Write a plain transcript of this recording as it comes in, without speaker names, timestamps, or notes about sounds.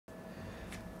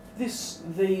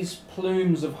these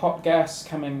plumes of hot gas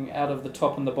coming out of the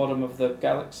top and the bottom of the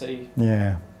galaxy.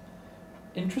 Yeah.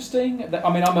 Interesting.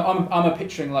 I mean, I'm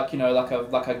picturing like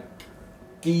a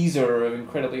geyser of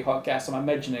incredibly hot gas. I'm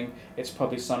imagining it's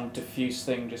probably some diffuse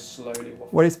thing just slowly.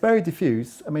 Well, it's very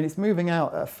diffuse. I mean, it's moving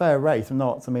out at a fair rate of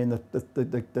knots. I mean,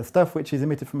 the stuff which is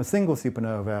emitted from a single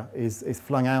supernova is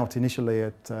flung out initially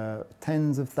at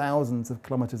tens of thousands of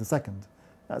kilometers a second.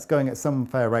 That's going at some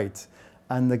fair rate.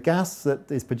 And the gas that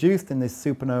is produced in this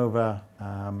supernova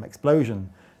explosion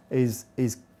is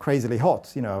crazily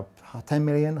hot, 10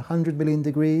 million, 100 million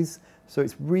degrees. So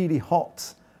it's really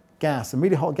hot gas, and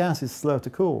really hot gas is slow to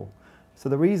cool. So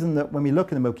the reason that when we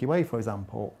look in the Milky Way, for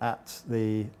example, at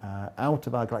the out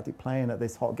of our galactic plane at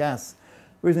this hot gas,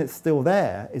 the reason it's still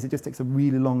there is it just takes a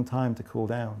really long time to cool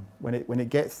down when it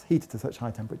gets heated to such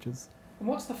high temperatures. And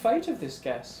what's the fate of this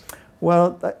gas?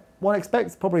 Well, one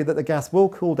expects probably that the gas will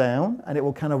cool down and it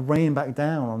will kind of rain back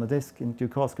down on the disk in due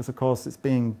course, because of course it's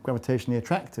being gravitationally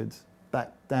attracted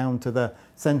back down to the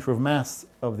centre of mass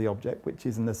of the object, which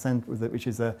is in the centre, which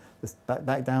is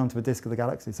back down to the disk of the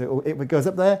galaxy. So if it goes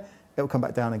up there, it will come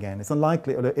back down again. It's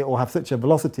unlikely it will have such a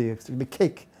velocity, a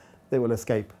kick, that it will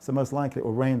escape. So most likely it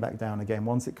will rain back down again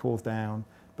once it cools down,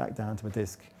 back down to the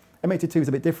disk. M82 is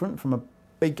a bit different from a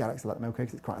big galaxy like the Milky Way,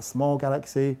 because it's quite a small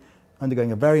galaxy,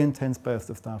 undergoing a very intense burst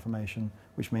of star formation,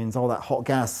 which means all that hot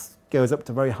gas goes up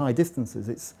to very high distances.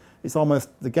 It's almost,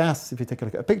 the gas, if you take a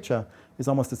look at a picture, is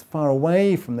almost as far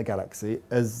away from the galaxy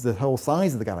as the whole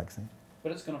size of the galaxy.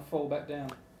 But it's going to fall back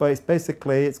down. But it's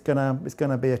basically, it's going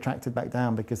to be attracted back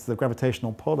down because the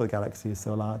gravitational pull of the galaxy is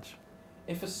so large.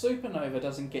 If a supernova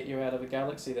doesn't get you out of a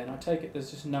galaxy, then I take it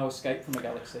there's just no escape from a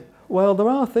galaxy. Well, there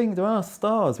are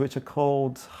stars which are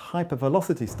called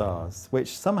hypervelocity stars,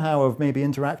 which somehow have maybe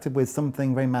interacted with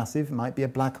something very massive. It might be a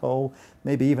black hole,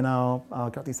 maybe even our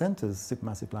galactic centre's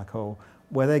supermassive black hole,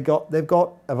 where they've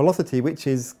got a velocity which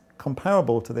is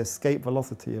comparable to the escape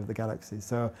velocity of the galaxy.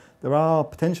 So there are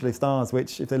potentially stars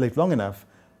which, if they lived long enough,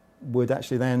 would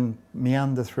actually then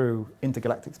meander through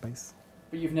intergalactic space.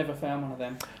 But you've never found one of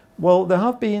them? Well, there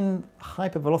have been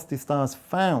hypervelocity stars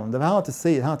found. They're hard to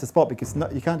see, hard to spot, because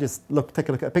you can't just take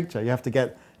a look at a picture. You have to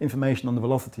get information on the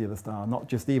velocity of the star, not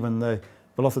just even the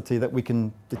velocity that we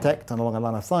can detect along a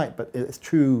line of sight, but its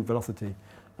true velocity.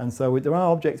 And so there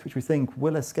are objects which we think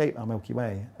will escape our Milky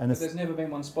Way. And but there's never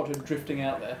been one spotted drifting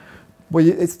out there? Well,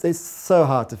 it's so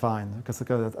hard to find, because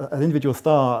an individual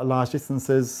star at large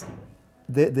distances,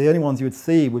 the only ones you would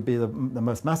see would be the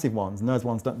most massive ones, and those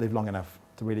ones don't live long enough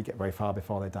to really get very far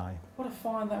before they die. What a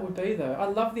find that would be, though. I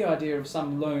love the idea of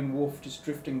some lone wolf just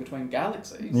drifting between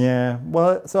galaxies. Yeah,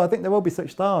 well, so I think there will be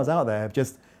such stars out there,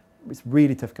 just it's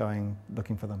really tough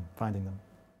looking for them, finding them.